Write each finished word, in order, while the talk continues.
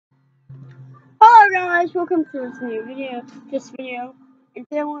guys, welcome to this new video, and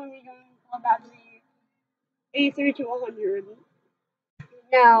today we're going to be doing Bloodbath Z 83 to 100.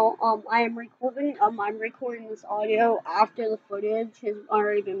 Now, I'm recording this audio after the footage has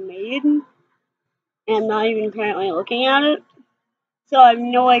already been made, and I'm not even currently looking at it, so I have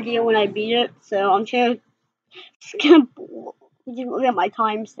no idea when I beat it, so I'm just gonna look at my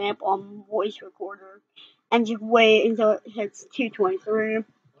timestamp on voice recorder, and just wait until it hits 223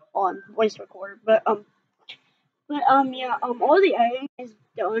 on voice recorder, yeah, all the editing is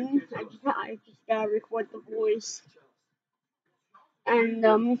done. I just gotta record the voice, and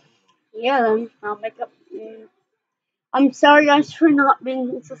yeah, then I'll make up. I'm sorry, guys, for not being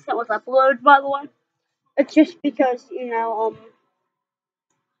consistent with upload. By the way, it's just because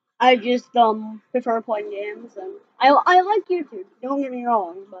I just prefer playing games, and I like YouTube. Don't get me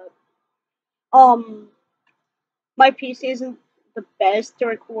wrong, but my PC isn't the best to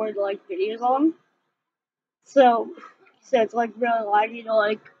record like videos on, so it's like really laggy to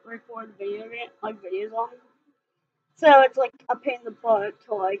like record videos on. So it's like a pain in the butt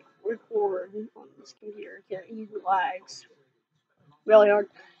to like record on this computer. It usually lags really hard.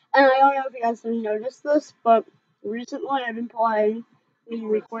 And I don't know if you guys have noticed this, but recently I've been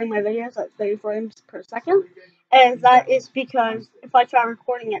recording my videos at 30 frames per second. And that is because if I try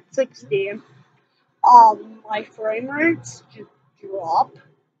recording at 60, my frame rates just drop.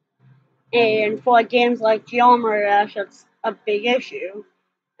 And for like games like Geometry Dash, that's a big issue.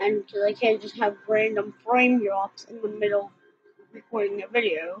 And because I can't just have random frame drops in the middle of recording a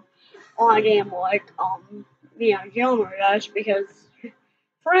video on a game like Geometry Dash, because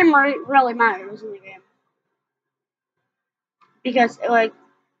frame rate really matters in the game. Because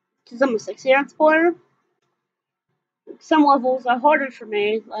because I'm a 60Hz player, some levels are harder for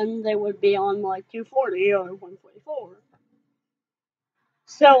me than they would be on like 240 or 144.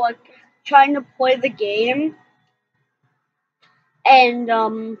 So like trying to play the game and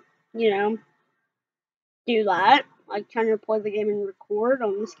do that, like trying to play the game and record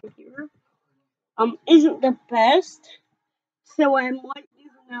on this computer, isn't the best. So what I might do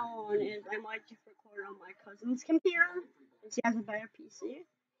from now on is I might just record on my cousin's computer, since he has a better PC.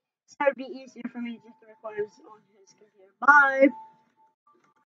 So it would be easier for me just to record on his computer. Bye!